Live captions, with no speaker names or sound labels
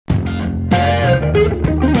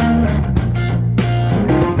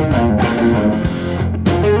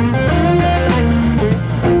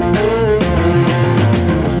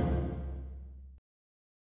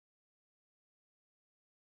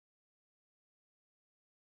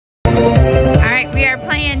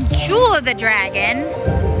The dragon,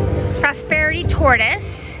 prosperity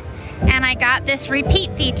tortoise, and I got this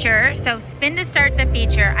repeat feature, so spin to start the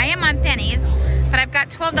feature. I am on pennies, but I've got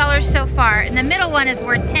 $12 so far, and the middle one is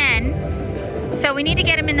worth 10, so we need to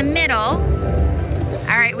get them in the middle.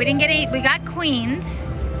 All right, we didn't get any, we got queens,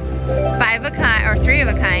 5 of a kind, or 3 of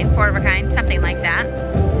a kind, 4 of a kind, something like that.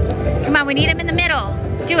 Come on, we need them in the middle.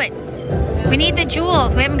 Do it. We need the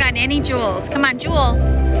jewels. We haven't gotten any jewels. Come on, jewel.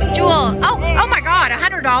 Jewel. Oh my God,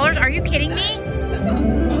 $100. Are you kidding me?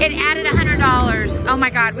 It added $100. Oh my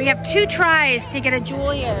God, we have 2 tries to get a jewel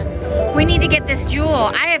here. We need to get this jewel.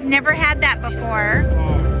 I have never had that before.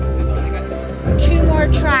 2 more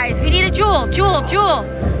tries. We need a jewel, jewel, jewel.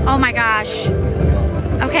 Oh my gosh.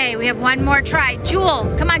 Okay, we have 1 more try. Jewel,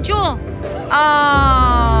 come on, jewel.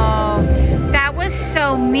 Oh, that was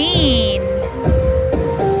so mean.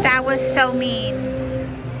 That was so mean.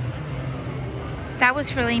 That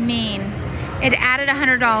was really mean. It added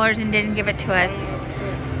 $100 and didn't give it to us.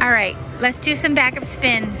 All right, let's do some backup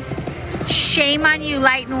spins. Shame on you,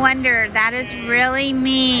 Light and Wonder. That is really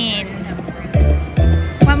mean.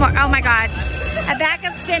 1 more. Oh my God. A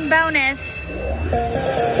backup spin bonus.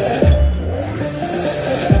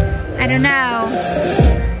 I don't know.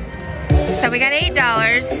 So we got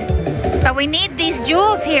 $8, but we need these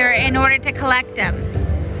jewels here in order to collect them.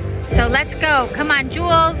 So let's go. Come on,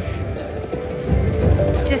 jewels.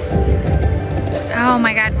 Just, oh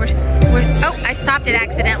my God, we're oh, I stopped it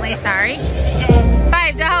accidentally, sorry.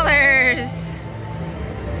 $5.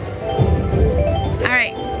 All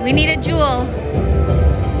right, we need a jewel.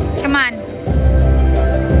 Come on.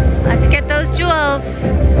 Let's get those jewels.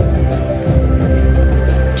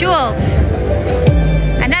 Jewels.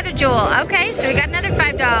 Another jewel. Okay, so we got another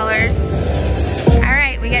 $5. All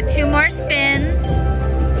right, we got 2 more spins.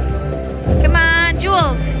 Come on,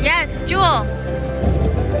 jewels. Yes, jewel.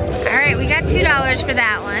 All right, we got $2 for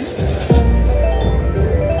that one.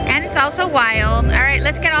 And it's also wild. All right,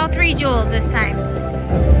 let's get all 3 jewels this time.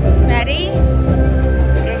 Ready?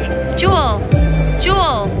 Jewel,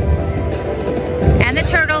 jewel. And the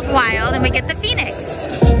turtle's wild, and we get the phoenix.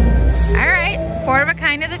 All right, 4 of a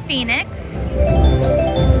kind of the phoenix.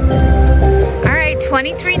 All right,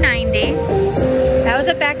 $23.90. That was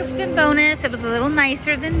a backup spin bonus. It was a little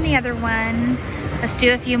nicer than the other one. Let's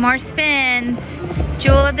do a few more spins.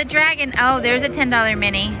 Jewel of the Dragon. Oh, there's a $10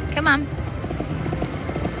 mini. Come on.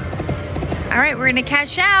 All right, we're gonna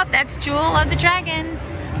cash out. That's Jewel of the Dragon.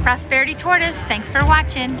 Prosperity Tortoise. Thanks for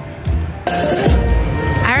watching.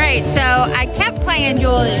 All right, so I kept playing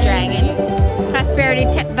Jewel of the Dragon. Prosperity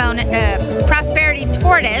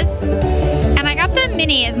Tortoise. And I got the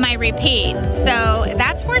mini as my repeat. So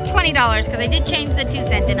that's worth $20 because I did change the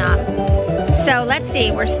 2-cent in off. So let's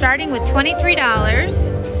see, we're starting with $23.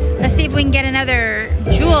 Let's see if we can get another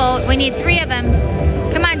jewel. We need 3 of them.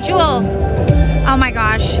 Come on, jewel. Oh my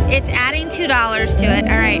gosh, it's adding $2 to it.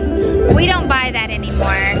 All right, we don't buy that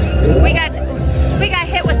anymore. We got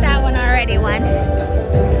hit with that one already once.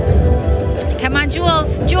 Come on,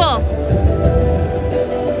 jewels, jewel.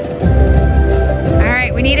 All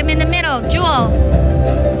right, we need them in the middle, jewel.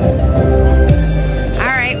 All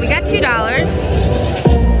right, we got $2.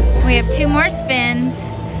 We have 2 more spins.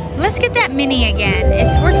 Let's get that mini again.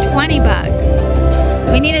 It's worth 20 bucks.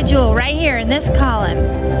 We need a jewel right here in this column.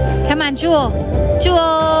 Come on, jewel.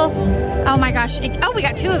 Jewel. Oh my gosh. Oh, we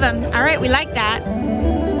got 2 of them. All right, we like that.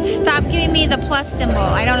 Stop giving me the plus symbol.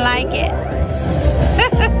 I don't like it.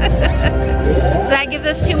 So that gives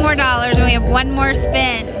us $2 more, and we have 1 more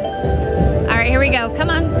spin. All right, here we go. Come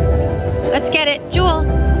on. Let's get it. Jewel.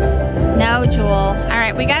 No jewel. All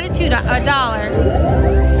right, we got $1.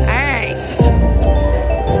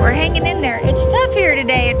 We're hanging in there. It's tough here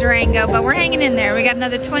today at Durango, but we're hanging in there. We got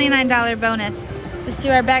another $29 bonus. Let's do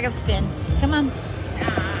our backup spins. Come on.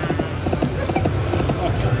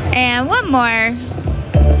 And 1 more.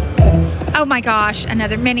 Oh my gosh,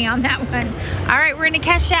 another mini on that one. All right, we're gonna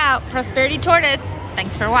cash out. Prosperity Tortoise.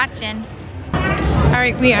 Thanks for watching. All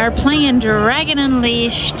right, we are playing Dragon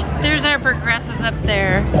Unleashed. There's our progressives up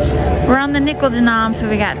there. We're on the nickel denom, so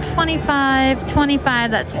we got 25, 25,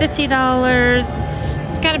 that's $50.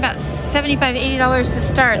 Got about $75, $80 to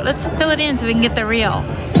start. Let's fill it in so we can get the reel.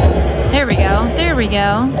 There we go. There we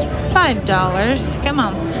go. $5. Come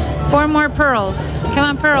on. 4 more pearls. Come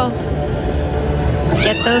on, pearls.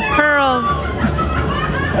 Get those pearls.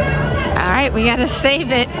 All right, we gotta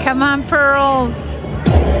save it. Come on, pearls.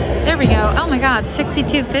 There we we go. Oh my God,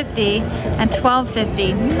 62.50 and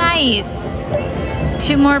 12.50. Nice.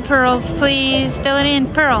 2 more pearls, please. Fill it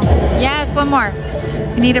in, pearl. Yes, 1 more.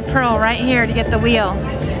 We need a pearl right here to get the wheel.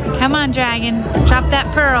 Come on, dragon. Drop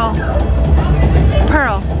that pearl.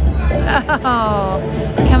 Pearl. Oh,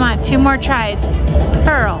 come on, 2 more tries.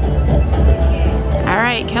 Pearl. All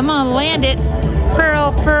right, come on, land it.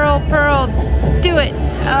 Pearl, pearl, pearl. Do it.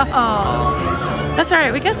 Oh, that's all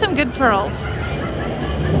right. We got some good pearls.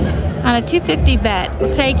 On a 250 bet,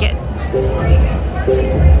 we'll take it.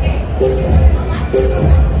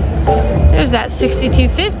 There's that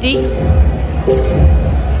 62.50.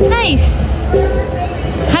 Nice.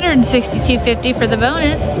 162.50 for the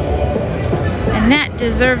bonus. And that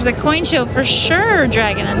deserves a coin show for sure,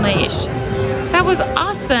 Dragon Unleashed. That was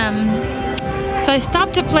awesome. So I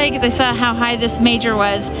stopped to play because I saw how high this major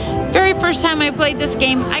was. Very first time I played this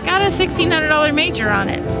game, I got a $1,600 major on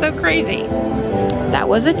it. So crazy. That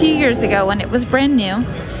was a few years ago when it was brand new.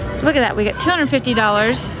 Look at that, we got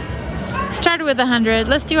 $250. Started with 100.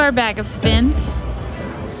 Let's do our bag of spins.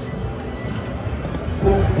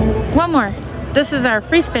 1 more. This is our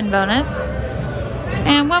free spin bonus.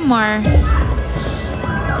 And 1 more.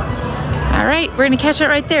 All right, we're gonna catch it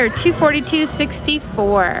right there,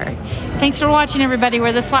 242.64. Thanks for watching, everybody.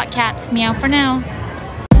 We're the Slot Cats. Meow for now.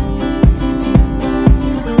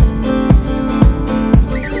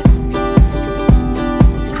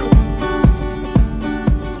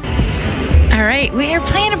 All right, we are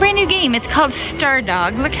playing a brand new game. It's called Star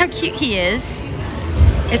Dog. Look how cute he is.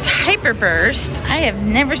 It's Hyper Burst. I have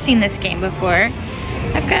never seen this game before.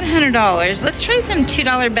 I've got $100. Let's try some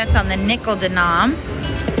 $2 bets on the nickel denom.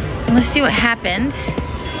 And let's see what happens.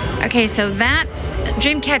 Okay, so that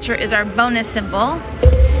Dreamcatcher is our bonus symbol.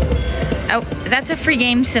 Oh, that's a free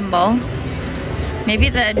game symbol. Maybe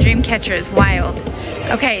the Dreamcatcher is wild.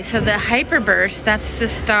 Okay, so the Hyper Burst, that's the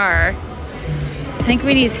star. I think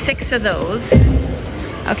we need 6 of those.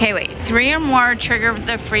 Okay, wait. 3 or more trigger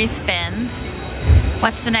the free spins.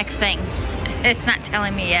 What's the next thing? It's not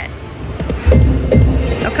telling me yet.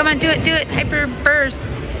 Oh, come on, do it, do it. Hyper Burst.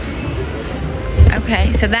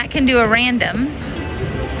 Okay, so that can do a random.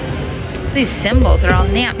 These symbols are all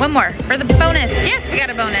neon. 1 more for the bonus. Yes, we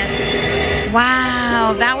got a bonus.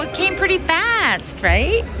 Wow, that one came pretty fast,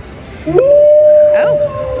 right? Oh.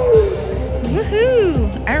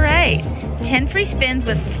 Woohoo. All right. 10 free spins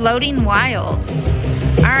with floating wilds.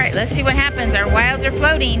 All right, let's see what happens. Our wilds are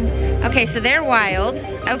floating. Okay, so they're wild.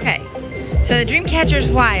 Okay, so the Dreamcatcher's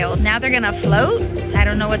wild. Now they're gonna float? I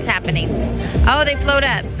don't know what's happening. Oh, they float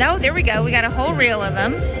up. Oh, there we go. We got a whole reel of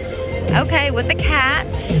them. Okay, with the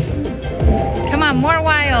cats. Come on, more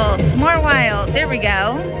wilds, more wilds. There we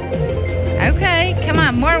go. Okay, come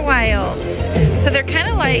on, more wilds. So they're kind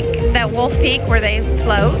of like that Wolf Peak where they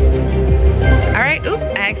float. All right, oop,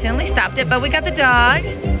 I accidentally stopped it, but we got the dog.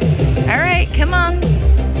 All right, come on.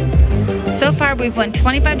 So far, we've won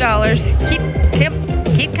 $25.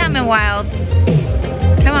 Keep coming, wilds.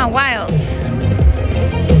 Come on, wilds.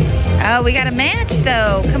 Oh, we got a match,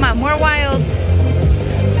 though. Come on, more wilds.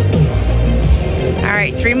 All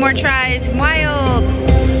right, 3 more tries, wilds.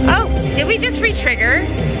 Oh, did we just retrigger?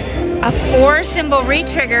 A 4 symbol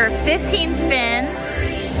retrigger, 15 spins.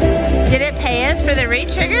 Did it pay us for the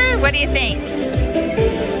retrigger? What do you think?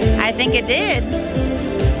 I think it did.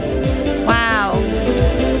 Wow.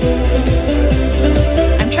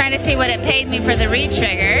 I'm trying to see what it paid me for the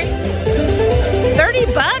retrigger. 30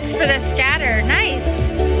 bucks for the scatter. Nice.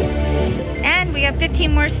 And we have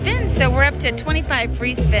 15 more spins, so we're up to 25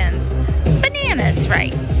 free spins. Bananas,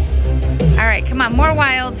 right? All right, come on, more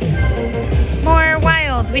wilds. More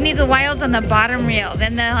wilds. We need the wilds on the bottom reel.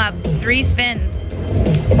 Then they'll have 3 spins.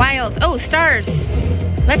 Wilds. Oh, stars.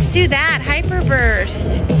 Let's do that. Hyper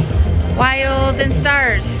Burst. Wilds and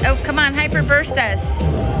stars. Oh, come on, Hyper Burst us.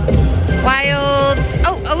 Wilds.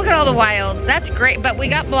 Oh, look at all the wilds. That's great, but we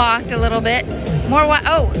got blocked a little bit. More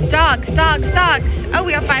oh, dogs, dogs, dogs. Oh,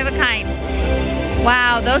 we got 5 of a kind.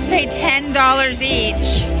 Wow, those pay $10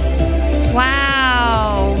 each.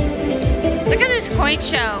 Wow. Look at this coin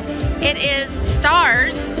show. It is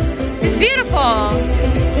stars. It's beautiful.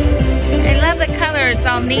 I love the color. It's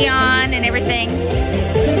all neon and everything.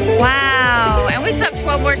 Wow. And we still have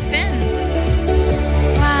 12 more spins.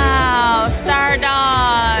 Wow. Star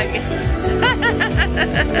Dog.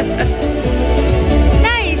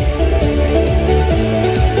 Nice.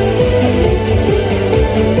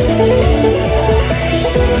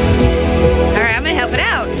 All right, I'm going to help it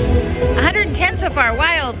out. 110 so far.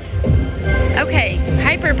 Wilds. Okay.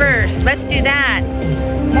 Hyper Burst. Let's do that.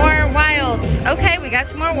 More wilds. Okay, we got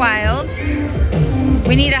some more wilds.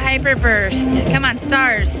 We need a Hyper Burst. Come on,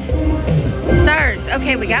 stars. Stars.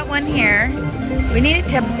 Okay, we got one here. We need it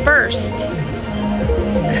to burst.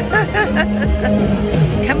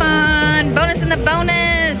 Come on, bonus in the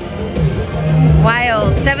bonus.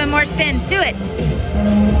 Wild, 7 more spins, do it.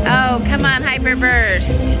 Oh, come on, hyper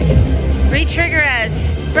burst. Retrigger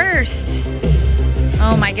us, burst.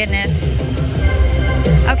 Oh my goodness.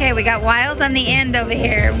 Okay, we got wilds on the end over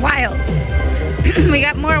here, wilds. We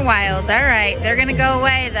got more wilds, all right. They're gonna go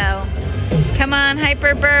away though. Come on,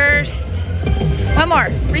 hyper burst. One more,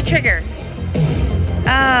 retrigger.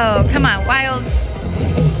 Oh, come on, wilds.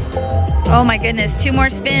 Oh my goodness, 2 more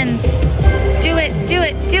spins. Do it, do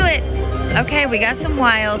it, do it. Okay, we got some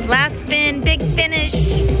wilds. Last spin, big finish.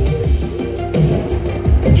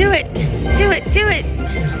 Do it, do it, do it.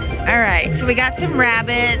 All right, so we got some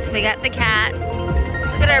rabbits. We got the cat.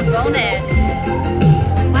 Look at our bonus.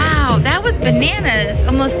 Wow, that was bananas.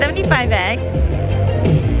 Almost 75 eggs.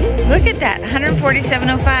 Look at that,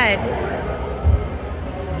 147.05.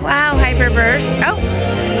 Wow, hyper burst. Oh,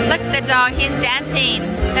 look at the dog, he's dancing.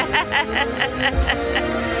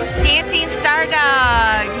 Dancing star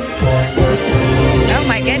dog. Oh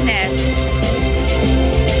my goodness.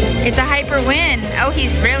 It's a hyper win. Oh,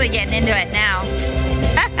 he's really getting into it now.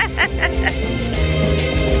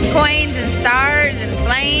 It's coins and stars and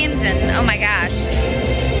flames and oh my gosh.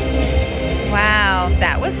 Wow,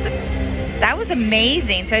 that was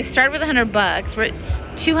amazing. So I started with $100. We're at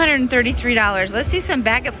 $233. Let's do some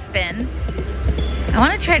backup spins. I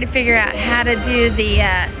want to try to figure out how to do the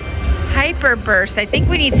hyper burst. I think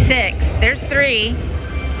we need 6. There's 3.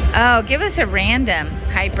 Oh, give us a random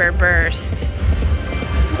hyper burst.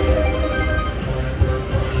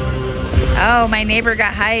 Oh, my neighbor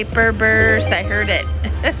got hyper burst. I heard it.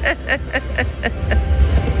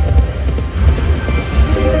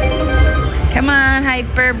 Come on,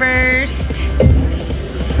 hyper burst.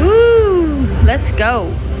 Ooh, let's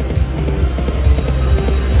go.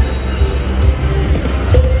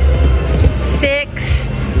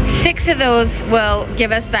 6 of those will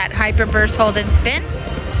give us that hyper burst hold and spin.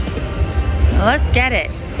 Well, let's get it.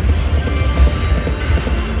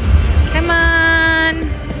 Come on,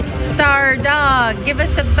 star dog, give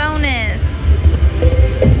us a bonus.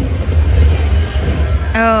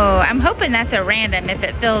 Oh, I'm hoping that's a random if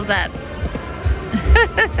it fills up.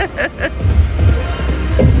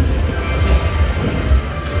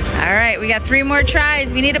 All right, we got 3 more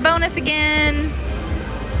tries. We need a bonus again.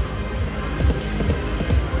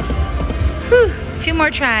 Whew, 2 more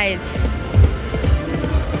tries.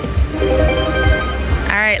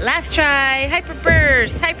 All right, last try. Hyper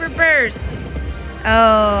burst, hyper burst.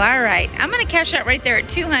 Oh, all right. I'm gonna cash out right there at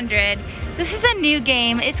 200. This is a new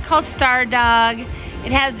game. It's called Star Dog.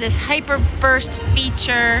 It has this hyper burst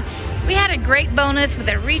feature. We had a great bonus with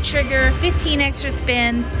a retrigger, 15 extra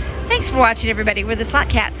spins. Thanks for watching, everybody. We're the Slot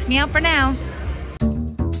Cats. Meow for now.